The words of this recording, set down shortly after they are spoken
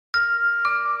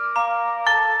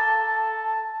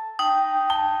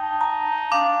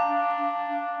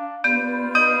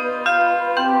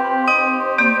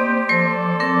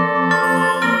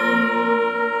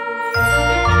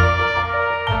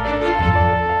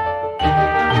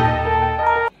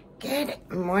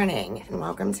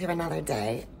welcome to another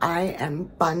day. I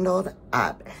am bundled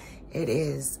up. It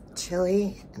is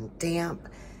chilly and damp,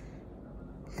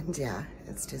 and yeah,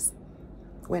 it's just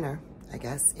winter, I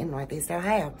guess, in Northeast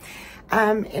Ohio.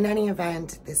 In any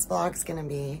event, this vlog's gonna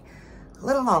be a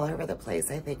little all over the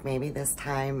place, I think, maybe this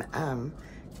time.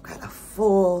 I've got a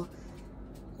full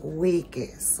week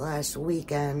 /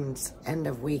 weekend, end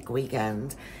of week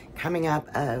weekend coming up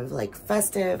of like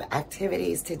festive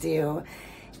activities to do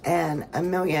and a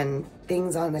million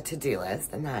things on the to-do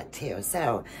list and that too.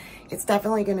 So it's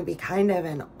definitely going to be kind of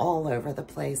an all over the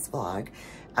place vlog.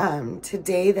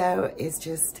 Today though is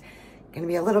just going to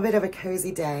be a little bit of a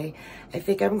cozy day. I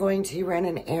think I'm going to run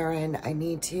an errand. I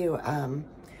need to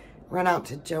run out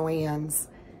to Joann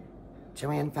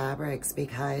Fabrics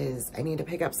because I need to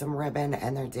pick up some ribbon,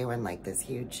 and they're doing like this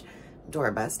huge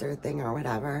doorbuster thing or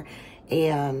whatever.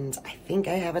 And I think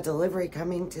I have a delivery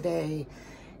coming today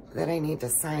that I need to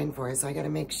sign for, so I got to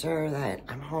make sure that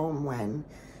I'm home when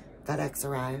FedEx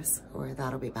arrives, or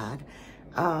that'll be bad.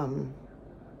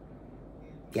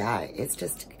 Yeah, it's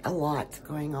just a lot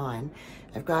going on.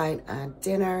 I've got a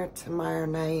dinner tomorrow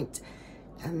night,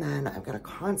 and then I've got a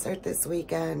concert this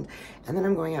weekend, and then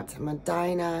I'm going up to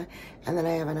Medina, and then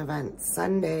I have an event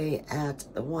Sunday at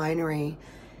the winery.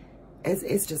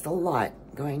 It's just a lot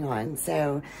going on.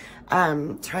 So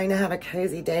trying to have a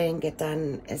cozy day and get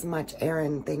done as much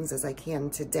errand things as I can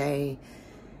today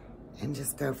and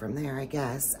just go from there, I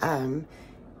guess. And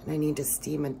I need to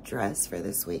steam a dress for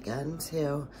this weekend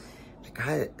too. I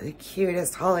got the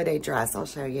cutest holiday dress I'll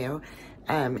show you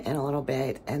in a little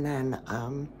bit. And then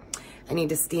I need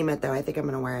to steam it though. I think I'm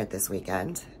gonna wear it this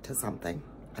weekend to something.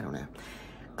 I don't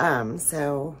know.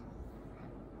 So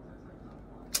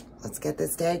let's get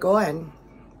this day going.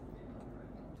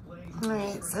 All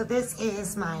right, so this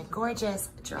is my gorgeous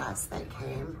dress that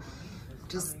came.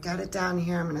 Just got it down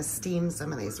here. I'm gonna steam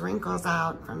some of these wrinkles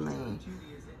out from the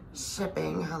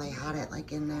shipping, how they had it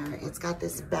like in there. It's got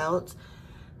this belt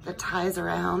that ties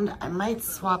around. I might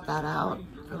swap that out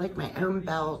for like my own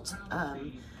belt.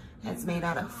 It's made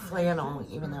out of flannel,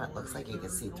 even though it looks like you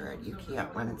can see through it. You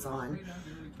can't when it's on.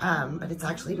 But it's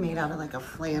actually made out of like a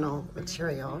flannel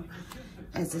material.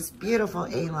 It's this beautiful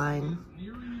A-line,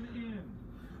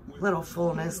 little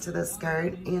fullness to the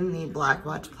skirt in the black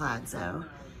watch plaid.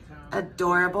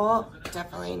 Adorable.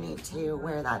 Definitely need to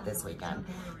wear that this weekend.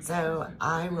 So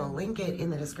I will link it in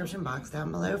the description box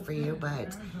down below for you,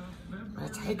 but I'm gonna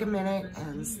take a minute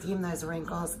and steam those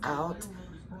wrinkles out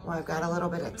while I've got a little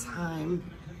bit of time.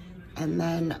 And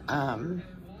then I'm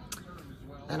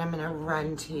gonna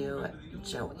run to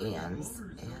Joann's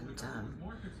and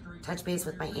touch base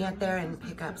with my aunt there and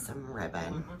pick up some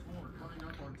ribbon.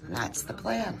 And that's the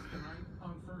plan.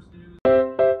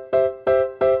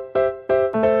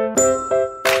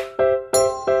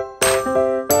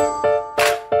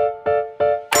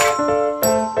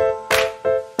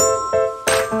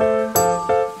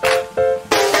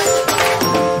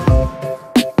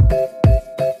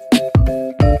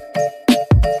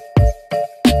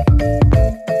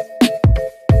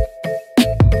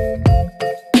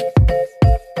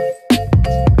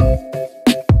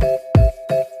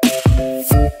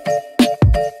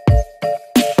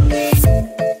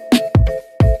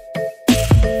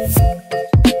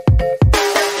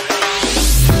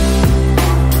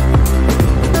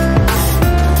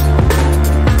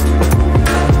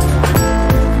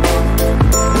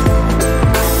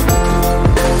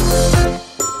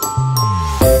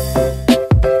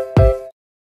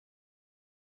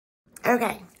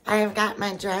 Okay, I've got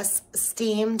my dress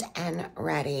steamed and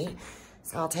ready.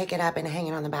 So I'll take it up and hang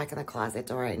it on the back of the closet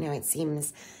door. I know it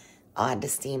seems odd to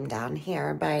steam down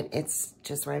here, but it's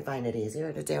just where I find it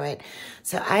easier to do it.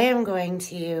 So I am going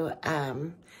to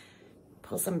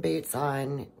pull some boots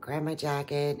on, grab my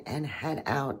jacket, and head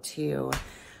out to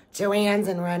Joann's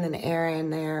and run an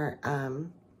errand there.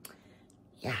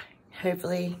 Yeah,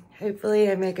 hopefully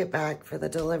I make it back for the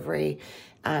delivery.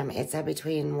 It's at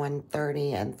between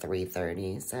 1:30 and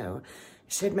 3:30, so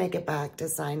should make it back to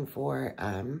sign for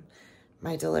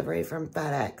my delivery from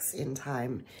FedEx in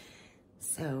time.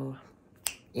 So,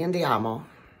 andiamo.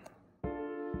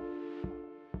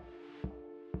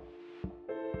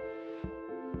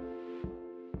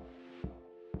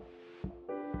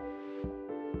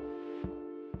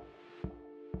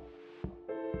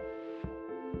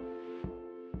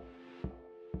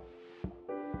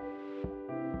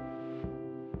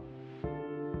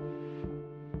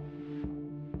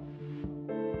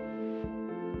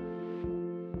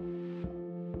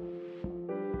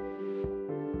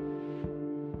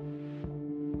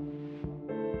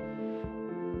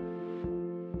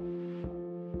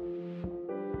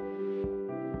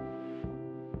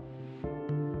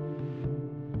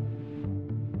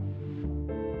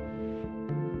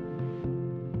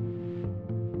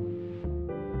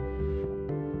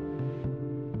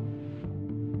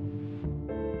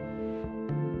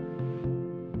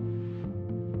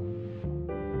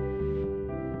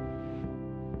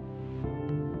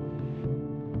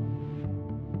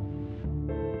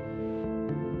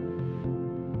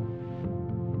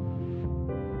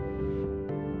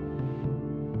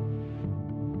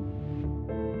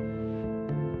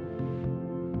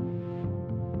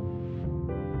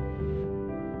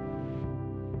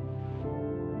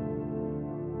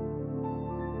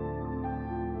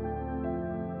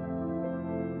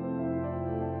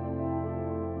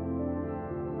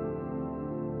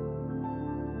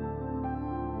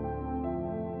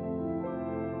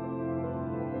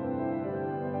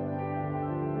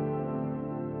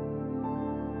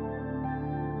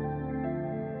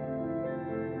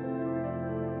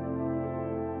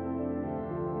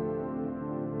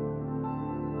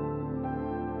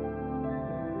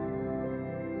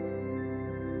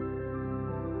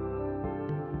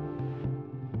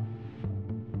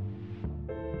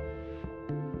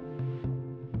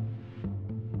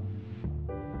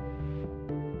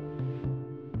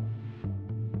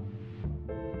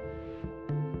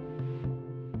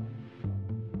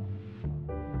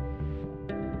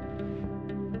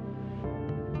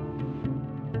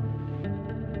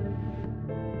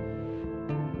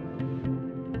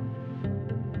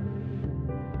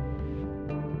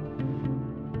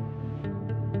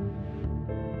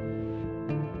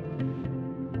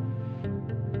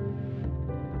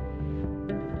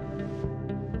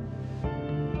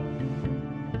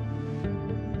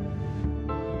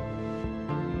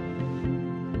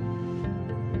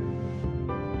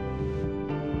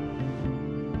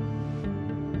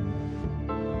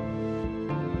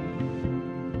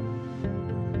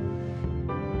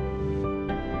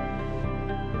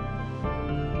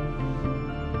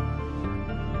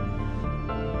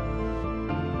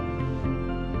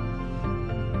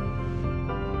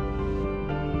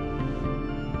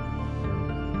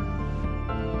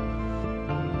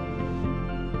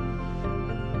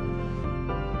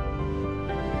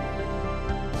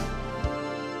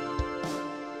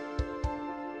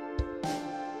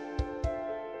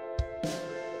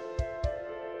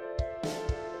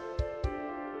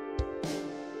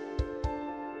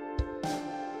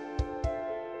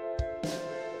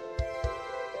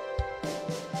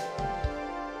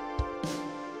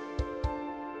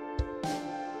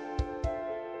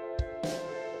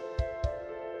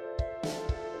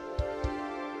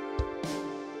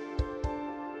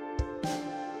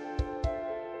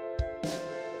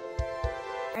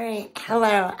 right,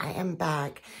 hello, I am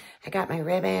back. I got my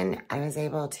ribbon. I was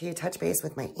able to touch base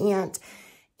with my aunt,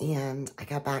 and I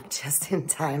got back just in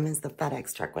time as the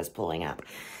FedEx truck was pulling up.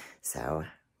 So,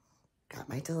 got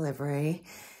my delivery.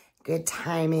 Good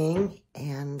timing,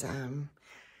 and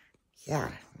yeah,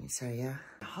 let me show you.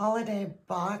 Holiday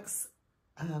box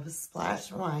of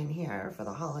splash wine here for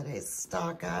the holidays.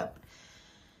 Stock up.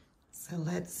 So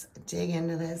let's dig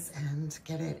into this and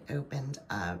get it opened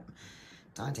up.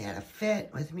 Dante had a fit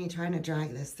with me trying to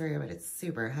drag this through, but it's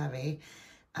super heavy.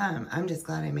 I'm just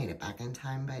glad I made it back in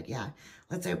time, but yeah,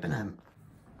 let's open up.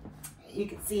 You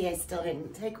can see I still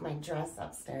didn't take my dress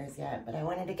upstairs yet, but I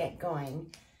wanted to get going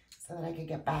so that I could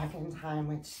get back in time,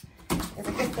 which is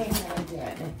a good thing that I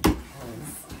did, because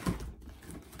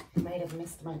I might have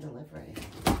missed my delivery.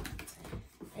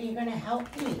 Are you gonna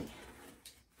help me?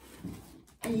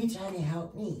 Are you trying to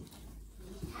help me?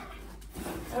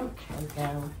 Okay,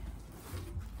 go.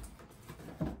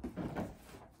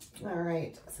 All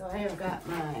right, so I have got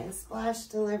my splash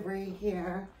delivery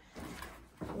here.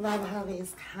 Love how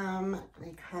these come.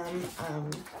 They come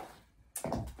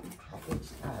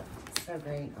packaged up. So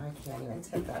great. Oh, I can't even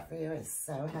tip that for you. It's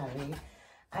so heavy.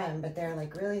 But they're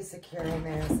like really secure in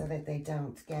there so that they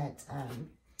don't get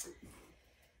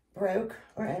broke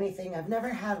or anything. I've never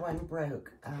had one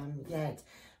broke yet,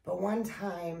 but one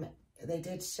time they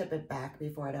did ship it back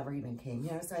before it ever even came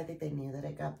here. So I think they knew that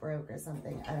it got broke or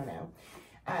something. I don't know.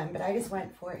 But I just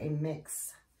went for a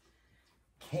mix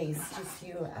case just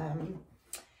to,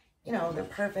 you know, they're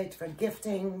perfect for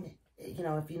gifting. You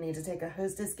know, if you need to take a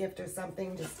hostess gift or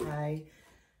something, just tie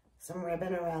some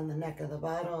ribbon around the neck of the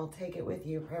bottle, take it with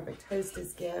you, perfect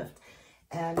hostess gift.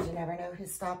 And you never know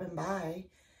who's stopping by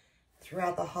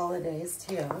throughout the holidays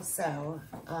too. So,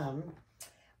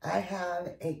 I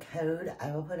have a code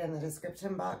I will put in the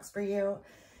description box for you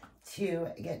to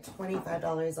get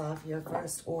 $25 off your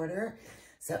first order.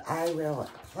 So I will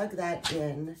plug that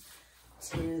in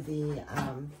to the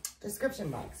description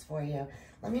box for you.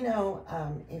 Let me know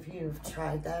if you've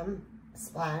tried them,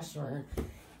 Splash, or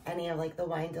any of like the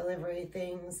wine delivery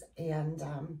things, and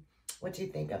what you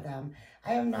think of them.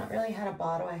 I have not really had a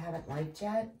bottle I haven't liked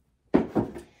yet,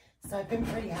 so I've been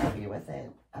pretty happy with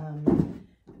it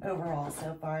overall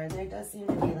so far. And there does seem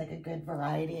to be like a good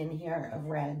variety in here of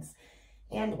reds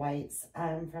and whites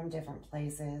from different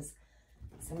places.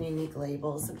 Some unique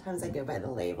labels. Sometimes I go by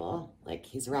the label, like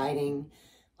he's riding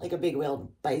like a big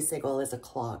wheeled bicycle as a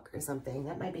clock or something.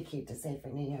 That might be cute to say for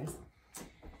New Year's.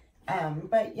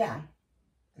 But yeah,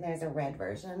 there's a red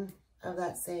version of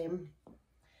that same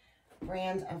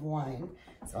brand of wine.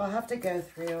 So I'll have to go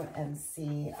through and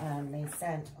see. They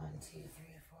sent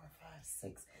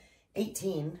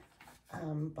 18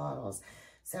 bottles.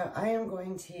 So I am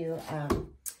going to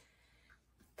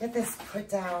get this put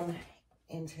down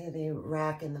into the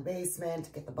rack in the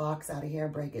basement, get the box out of here,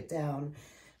 break it down.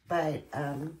 But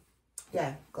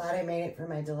yeah, glad I made it for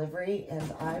my delivery,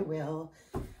 and I will,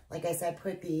 like I said,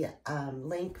 put the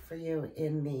link for you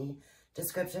in the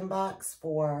description box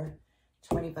for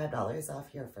 $25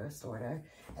 off your first order.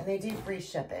 And they do free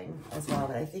shipping as well,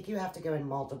 but I think you have to go in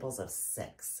multiples of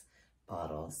 6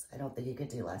 bottles. I don't think you could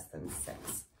do less than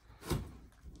 6.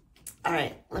 All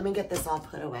right, let me get this all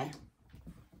put away.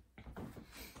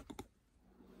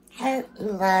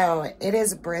 Hello, it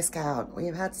is brisk out.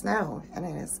 We've had snow and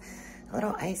it is a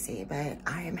little icy, but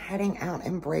I am heading out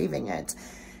and braving it.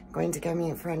 I'm going to go meet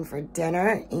a friend for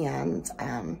dinner, and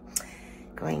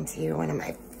going to one of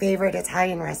my favorite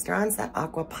Italian restaurants, that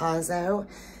Aqua Pazzo.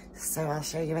 So I'll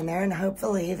show you in there, and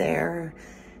hopefully they're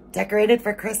decorated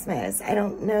for Christmas. I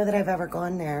don't know that I've ever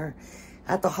gone there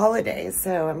at the holidays,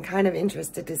 so I'm kind of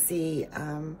interested to see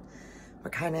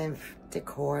what kind of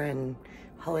decor and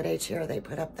holiday cheer they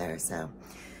put up there. So,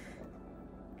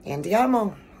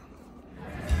 andiamo.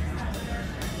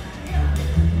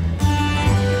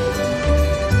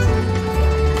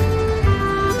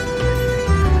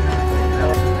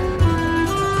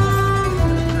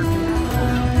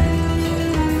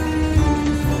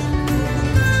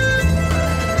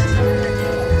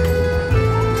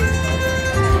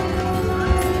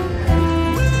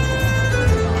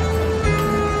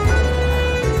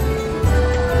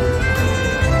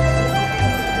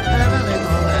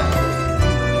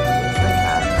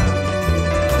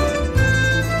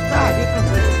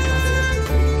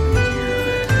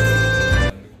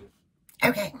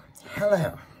 Okay,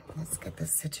 hello. Let's get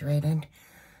this situated.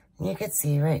 You can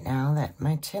see right now that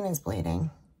my chin is bleeding.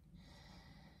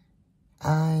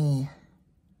 I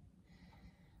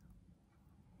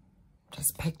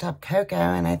just picked up Coco,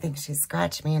 and I think she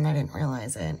scratched me and I didn't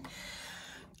realize it.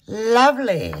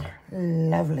 lovely,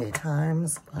 lovely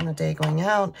times on a day going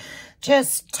out.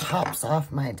 Just tops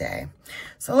off my day.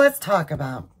 So let's talk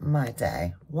about my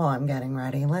day while I'm getting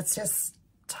ready. Let's just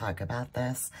talk about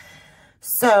this.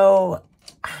 So,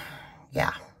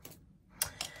 yeah.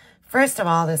 First of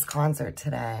all, this concert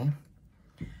today,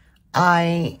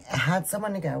 I had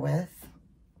someone to go with,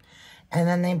 and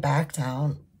then they backed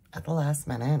out at the last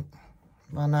minute.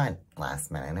 Well, not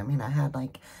last minute. I mean, I had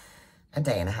like a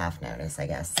day and a half notice, I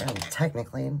guess. So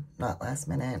technically not last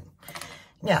minute.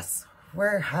 Yes,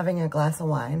 we're having a glass of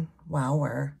wine while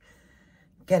we're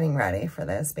getting ready for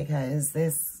this because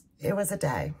it was a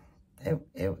day.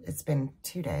 It's been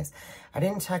 2 days. I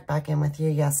didn't check back in with you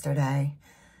yesterday.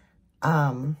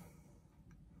 God,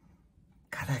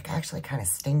 that actually kind of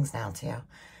stings now too.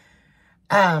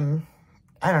 I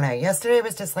don't know. Yesterday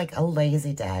was just like a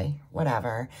lazy day,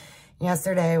 whatever.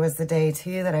 Yesterday was the day,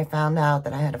 too, that I found out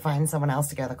that I had to find someone else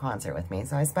to go to the concert with me.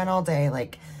 So I spent all day,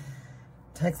 like,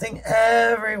 texting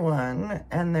everyone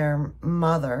and their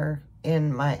mother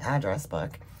in my address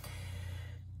book.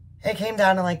 It came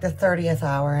down to, like, the 30th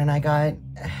hour, and I got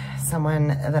someone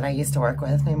that I used to work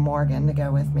with named Morgan to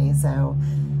go with me. So,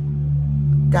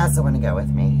 got someone to go with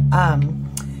me.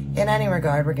 In any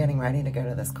regard, we're getting ready to go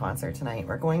to this concert tonight.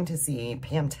 We're going to see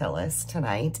Pam Tillis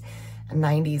tonight, a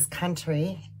 90s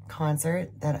country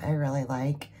concert that I really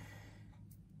like.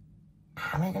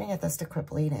 How am I going to get this to quit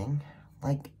bleeding?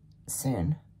 Like,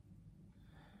 soon.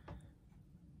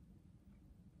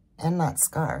 And not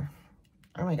scar.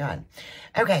 Oh my God.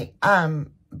 Okay,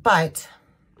 but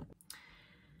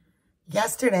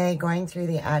yesterday, going through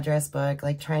the address book,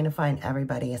 like trying to find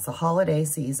everybody, it's the holiday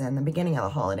season, the beginning of the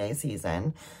holiday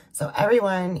season. So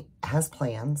everyone has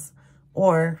plans,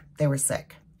 or they were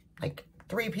sick. Like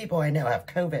 3 people I know have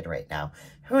COVID right now.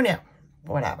 Who knew?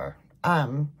 Whatever.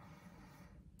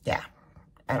 Yeah,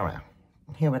 I don't know.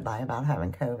 Who would lie about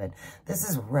having COVID? This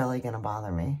is really going to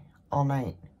bother me all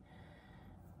night.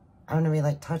 I'm going to be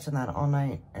like touching that all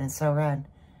night, and it's so red.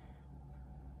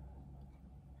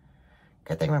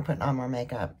 Good thing we're putting on more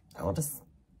makeup. We'll just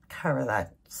cover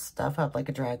that stuff up like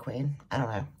a drag queen. I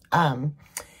don't know.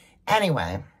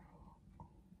 Anyway.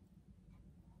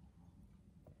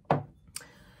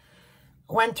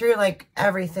 Went through like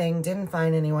everything. Didn't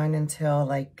find anyone until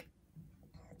like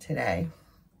today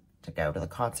to go to the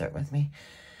concert with me.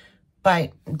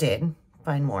 But did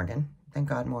find Morgan. Thank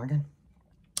God, Morgan.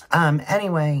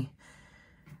 Anyway.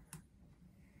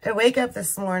 I wake up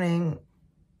this morning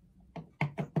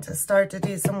to start to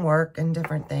do some work and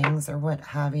different things or what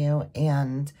have you,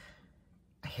 and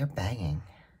I hear banging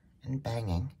and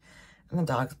banging, and the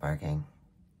dog's barking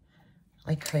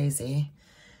like crazy.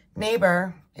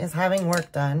 Neighbor is having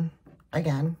work done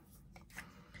again.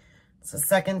 It's the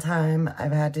second time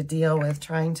I've had to deal with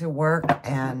trying to work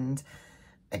and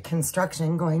a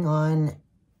construction going on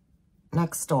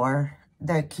next door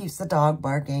that keeps the dog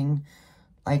barking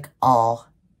like all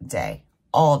day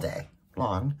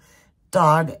long.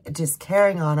 Dog just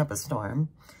carrying on up a storm.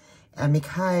 And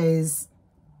because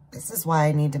this is why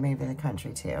I need to move to the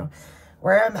country too.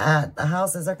 Where I'm at, the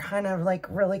houses are kind of like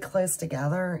really close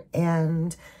together,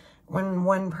 and when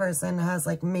one person has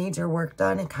like major work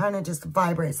done, it kind of just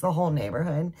vibrates the whole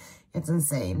neighborhood. It's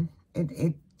insane.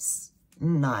 It's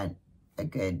not a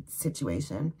good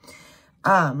situation.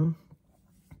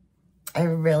 I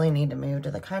really need to move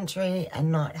to the country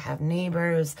and not have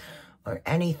neighbors or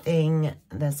anything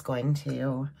that's going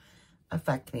to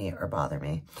affect me or bother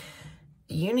me.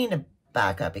 You need to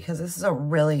back up because this is a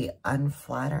really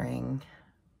unflattering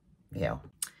view.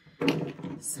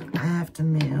 So I have to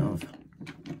move,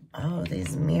 oh,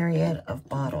 these myriad of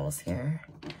bottles here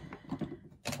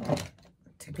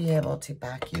to be able to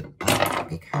back you up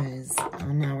because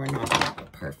now we're not doing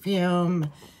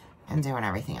perfume and doing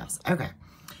everything else. Okay,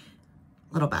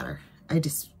 a little better. I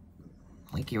just,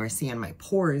 like you were seeing my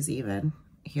pores even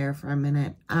here for a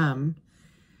minute.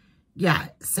 Yeah,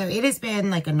 so it has been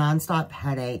like a nonstop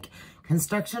headache.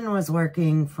 Construction was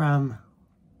working from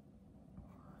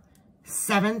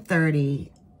 7:30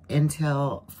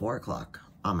 until 4 o'clock,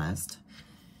 almost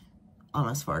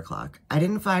 4 o'clock. I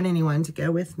didn't find anyone to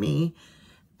go with me.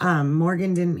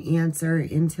 Morgan didn't answer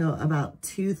until about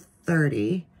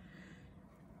 2:30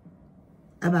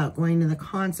 about going to the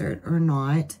concert or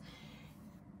not.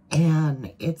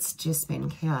 And it's just been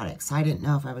chaotic. So I didn't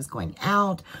know if I was going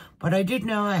out, but I did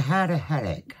know I had a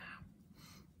headache.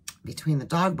 Between the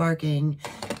dog barking,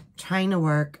 trying to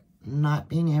work, not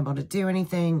being able to do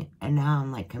anything, and now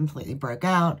I'm like completely broke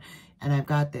out, and I've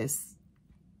got this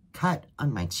cut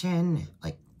on my chin.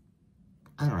 Like,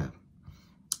 I don't know.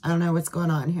 I don't know what's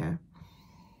going on here.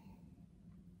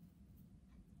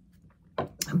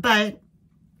 But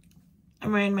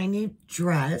I'm wearing my new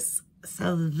dress,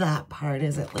 so that part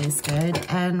is at least good.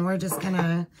 And we're just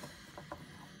gonna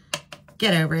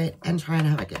get over it and try and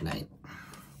have a good night.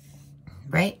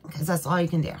 Right? Because that's all you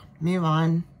can do. Move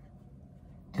on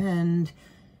and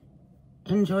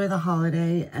enjoy the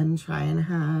holiday and try and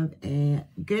have a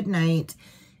good night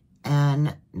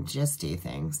and just do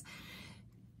things.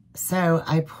 So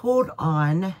I pulled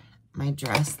on my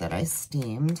dress that I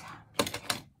steamed,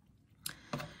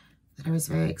 that I was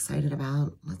very excited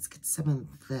about. Let's get some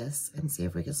of this and see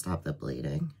if we can stop the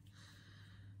bleeding.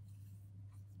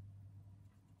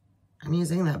 I'm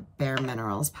using that Bare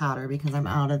Minerals powder because I'm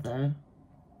out of the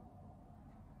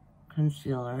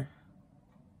concealer.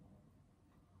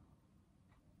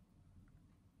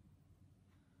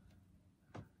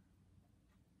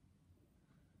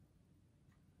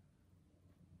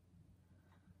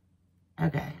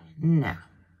 Okay, no.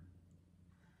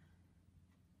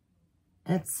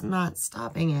 It's not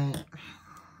stopping it.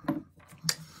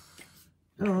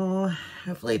 Oh,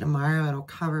 hopefully tomorrow it'll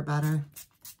cover better.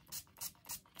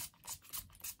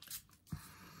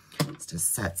 It's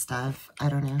just set stuff. I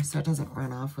don't know, so it doesn't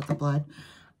run off with the blood.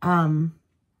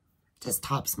 Just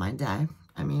tops my day.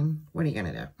 I mean, what are you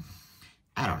gonna do?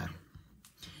 I don't know.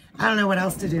 I don't know what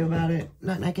else to do about it.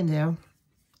 Nothing I can do.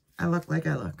 I look like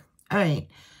I look. All right.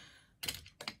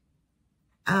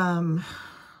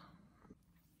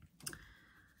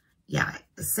 Yeah,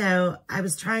 so I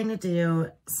was trying to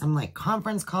do some like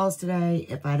conference calls today.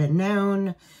 If I'd have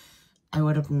known, I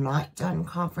would have not done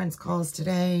conference calls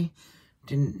today.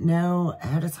 Didn't know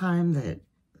ahead of time that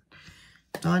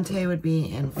Dante would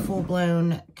be in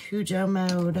full-blown Cujo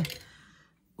mode,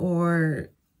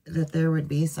 or that there would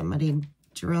be somebody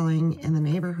drilling in the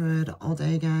neighborhood all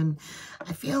day again.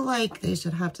 I feel like they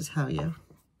should have to tell you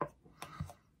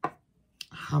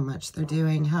how much they're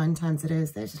doing, how intense it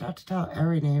is. They should have to tell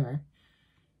every neighbor.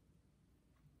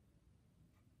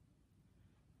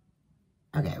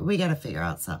 Okay, we got to figure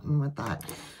out something with that.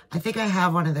 I think I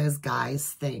have one of those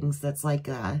guys things that's like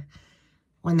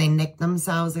when they nick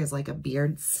themselves, there's like a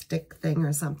beard stick thing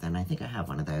or something. I think I have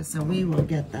one of those. So we will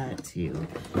get that to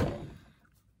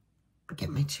get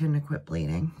my chin to quit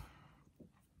bleeding.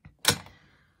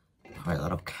 Poor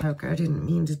little Coco didn't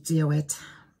mean to do it,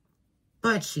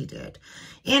 but she did.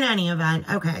 In any event,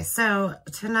 okay, so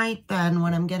tonight then,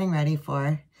 what I'm getting ready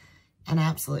for, and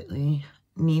absolutely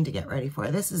need to get ready for,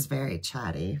 this is very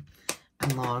chatty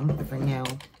and long for no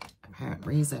apparent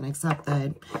reason, except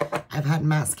that I've had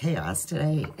mass chaos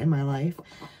today in my life,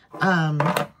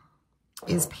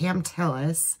 is Pam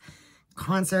Tillis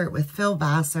concert with Phil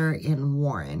Vassar in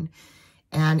Warren.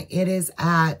 And it is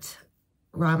at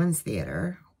Robbins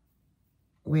Theater,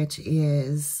 which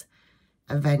is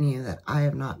a venue that I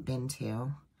have not been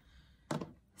to.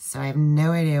 So I have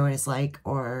no idea what it's like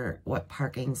or what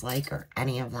parking's like or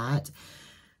any of that.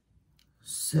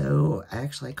 So I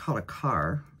actually called a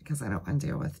car because I don't want to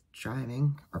deal with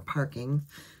driving or parking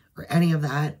or any of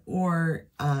that. Or,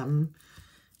 I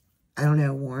don't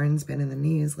know, Warren's been in the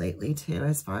news lately too,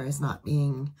 as far as not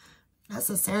being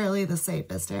necessarily the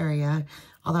safest area.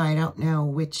 Although I don't know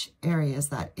which areas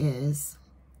that is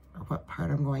or what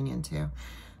part I'm going into.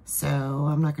 So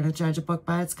I'm not going to judge a book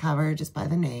by its cover, just by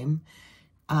the name.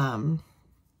 And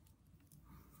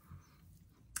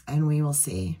we will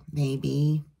see.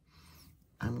 Maybe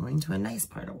I'm going to a nice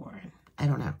part of Warren. I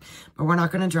don't know. But we're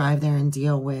not going to drive there and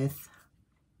deal with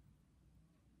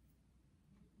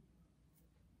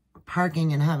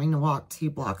parking and having to walk 2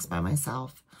 blocks by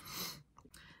myself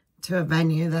to a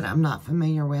venue that I'm not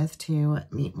familiar with to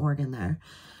meet Morgan there.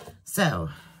 So,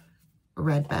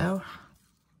 red bow,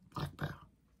 black bow,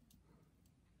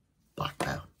 black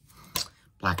bow,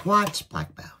 black watch,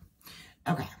 black bow.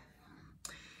 Okay.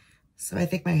 So I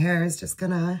think my hair is just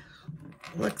gonna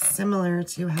look similar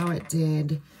to how it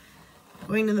did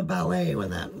going to the ballet when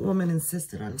that woman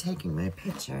insisted on taking my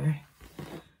picture,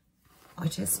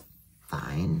 which is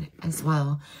fine as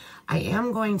well. I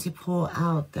am going to pull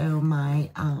out though my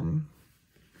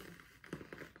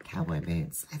cowboy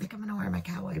boots. I think I'm gonna wear my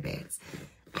cowboy boots.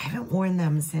 I haven't worn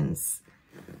them since,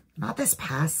 not this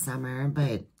past summer,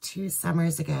 but 2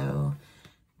 summers ago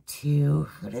to,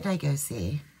 who did I go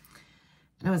see?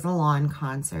 And it was a lawn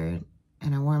concert,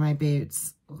 and I wore my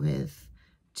boots with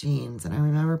jeans, and I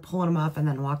remember pulling them off and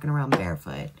then walking around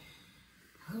barefoot.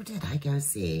 Who did I go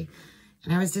see?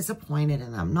 And I was disappointed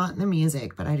in them. Not in the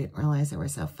music, but I didn't realize they were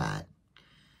so fat.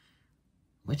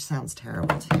 Which sounds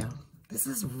terrible too. This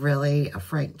is really a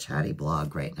frank chatty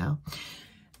blog right now.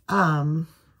 God,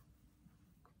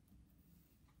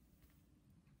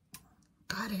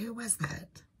 who was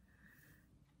that?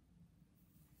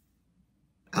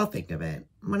 I'll think of it.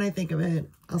 When I think of it,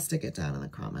 I'll stick it down in the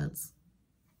comments.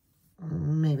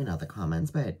 Maybe not the comments,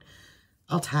 but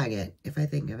I'll tag it if I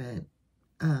think of it.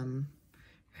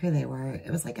 Who they were.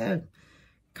 It was like a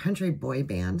country boy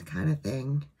band kind of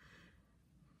thing.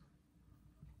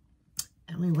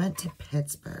 And we went to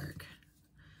Pittsburgh.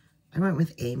 I went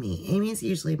with Amy. Amy's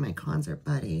usually my concert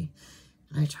buddy.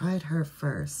 And I tried her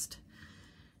first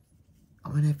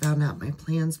when I found out my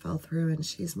plans fell through, and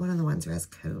she's one of the ones who has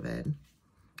COVID.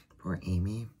 Poor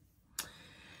Amy.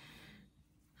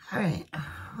 All right,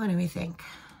 what do we think?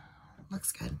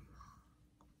 Looks good.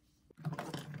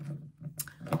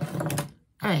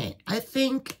 All right, I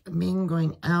think me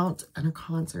going out on a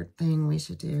concert thing, we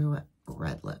should do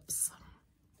red lips.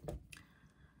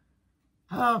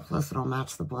 Oh, plus it'll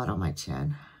match the blood on my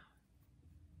chin.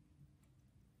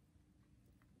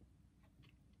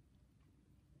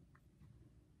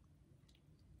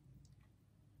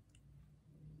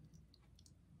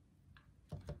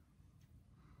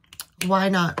 Why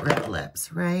not red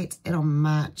lips, right? It'll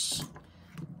match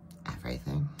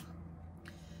everything.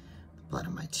 Blood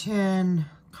on my chin,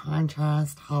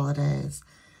 contrast, holidays,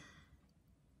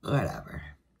 whatever.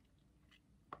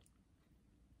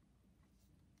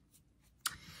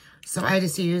 So I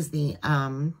just use the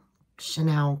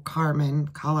Chanel Carmen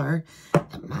color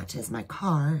that matches my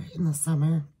car in the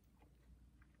summer.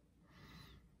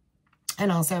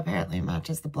 And also apparently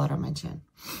matches the blood on my chin.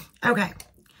 Okay,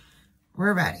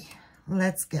 we're ready.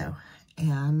 Let's go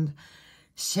and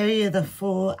show you the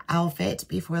full outfit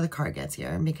before the car gets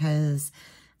here, because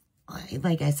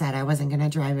like I said, I wasn't going to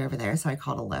drive over there, so I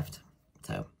called a Lyft.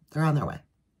 So they're on their way.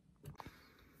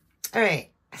 All right,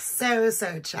 so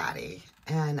chatty,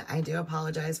 and I do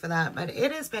apologize for that, but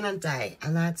it has been a day,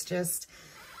 and that's just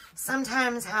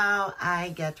sometimes how I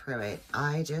get through it.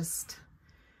 I just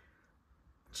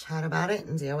chat about it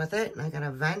and deal with it, and I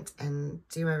gotta vent and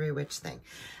do every which thing.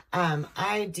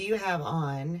 I do have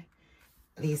on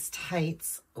these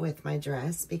tights with my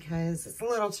dress because it's a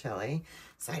little chilly,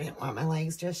 so I didn't want my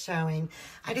legs just showing.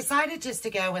 I decided just to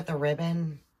go with the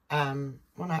ribbon, well,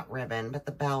 not ribbon, but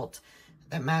the belt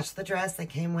that matched the dress that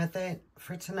came with it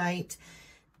for tonight.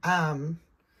 And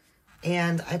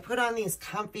I put on these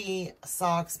comfy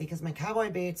socks because my cowboy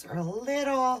boots are a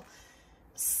little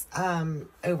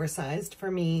oversized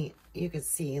for me. You could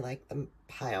see like the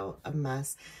pile of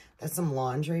mess. There's some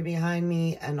laundry behind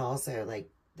me, and also like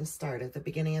the start at the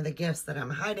beginning of the gifts that I'm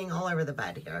hiding all over the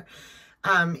bed here.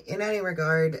 In any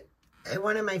regard, I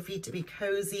wanted my feet to be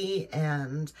cozy,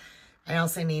 and I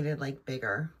also needed like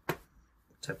bigger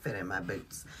to fit in my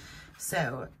boots.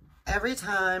 So every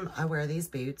time I wear these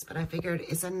boots, but I figured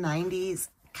it's a 90s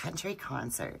country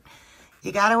concert.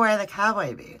 You gotta wear the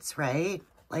cowboy boots, right?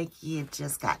 Like, you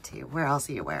just got to. Where else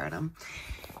are you wearing them?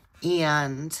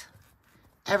 And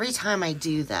every time I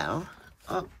do, though,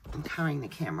 oh, I'm covering the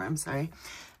camera, I'm sorry.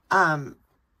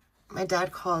 My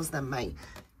dad calls them my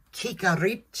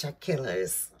Kikaricha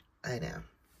killers. I know.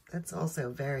 That's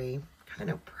also very kind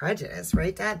of prejudice,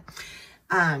 right, Dad?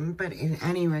 But in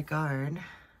any regard,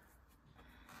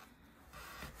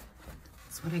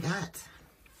 that's what I got.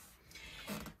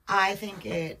 I think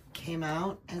it came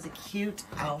out as a cute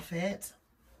outfit.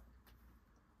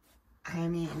 I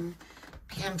mean,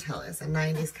 Pam Tell is a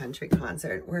 90s country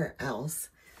concert. Where else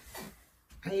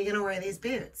are you going to wear these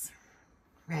boots?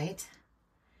 Right?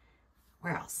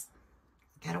 Where else?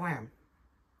 Gotta wear them.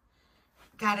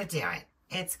 Gotta do it.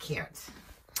 It's cute.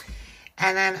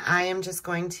 And then I am just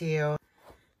going to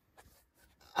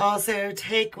also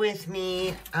take with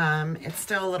me, it's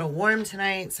still a little warm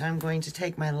tonight, so I'm going to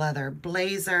take my leather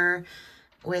blazer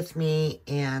with me,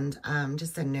 and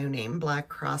just a no-name black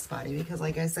crossbody, because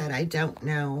like I said, I don't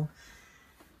know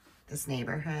this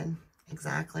neighborhood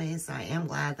exactly, so I am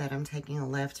glad that I'm taking a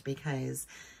Lyft because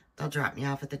they'll drop me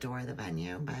off at the door of the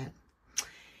venue. But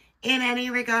in any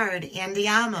regard,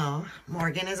 andiamo,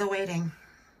 Morgan is awaiting.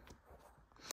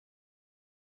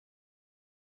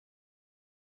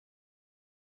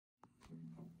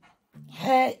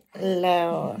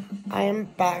 Hello, I am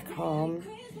back home.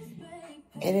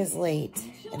 It is late.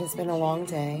 It has been a long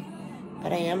day,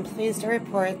 but I am pleased to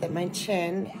report that my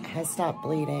chin has stopped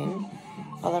bleeding,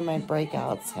 although my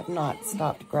breakouts have not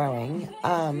stopped growing.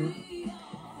 I'm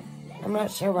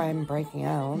not sure why I'm breaking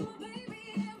out,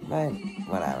 but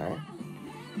whatever.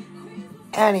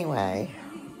 Anyway,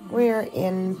 we're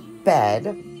in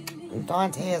bed.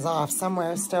 Dante is off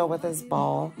somewhere still with his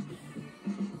ball.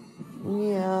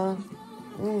 Yeah,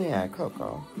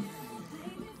 Coco.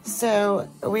 So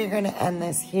we're going to end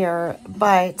this here,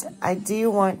 but I do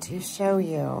want to show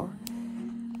you.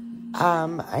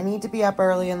 I need to be up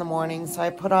early in the morning, so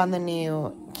I put on the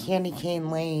new Candy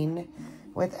Cane Lane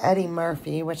with Eddie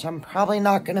Murphy, which I'm probably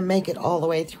not going to make it all the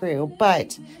way through,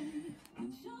 but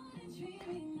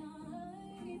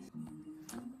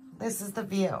this is the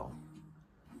view.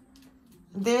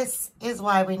 This is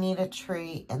why we need a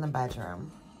tree in the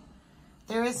bedroom.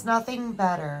 There is nothing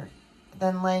better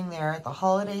than laying there at the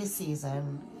holiday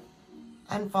season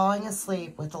and falling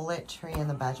asleep with a lit tree in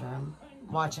the bedroom,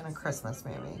 watching a Christmas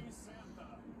movie.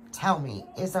 Tell me,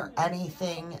 is there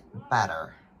anything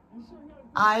better?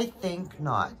 I think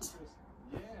not.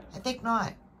 I think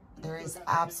not. There is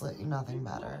absolutely nothing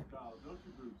better.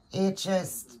 It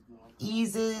just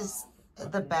eases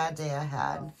the bad day I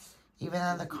had. Even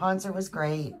though the concert was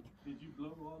great,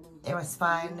 it was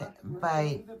fun,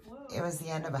 but it was the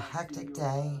end of a hectic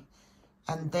day.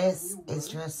 And this is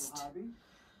just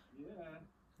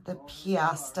the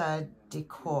pièce de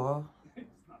corps,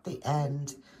 the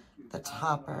end, the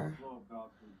topper,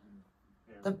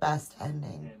 the best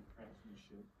ending.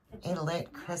 A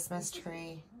lit Christmas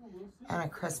tree and a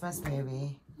Christmas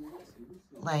movie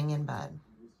laying in bed.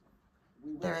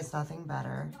 There is nothing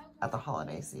better at the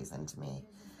holiday season to me.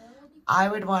 I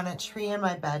would want a tree in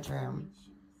my bedroom.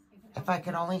 If I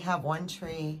could only have one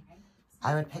tree,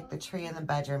 I would pick the tree in the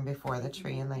bedroom before the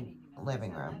tree in the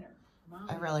living room.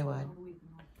 I really would.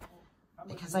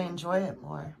 Because I enjoy it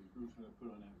more.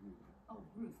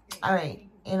 Alright,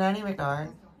 in any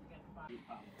regard,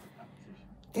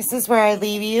 this is where I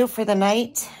leave you for the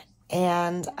night,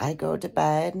 and I go to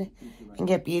bed and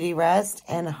get beauty rest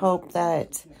and hope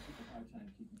that,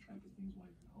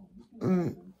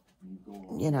 you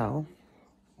know,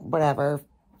 whatever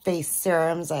face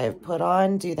serums I've put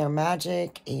on do their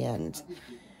magic and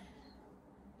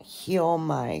heal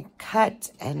my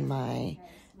cut and my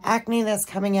acne that's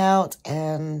coming out,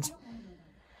 and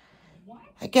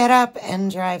I get up and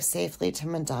drive safely to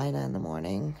Medina in the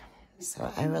morning.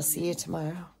 So I will see you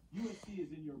tomorrow.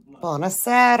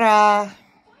 Buonasera.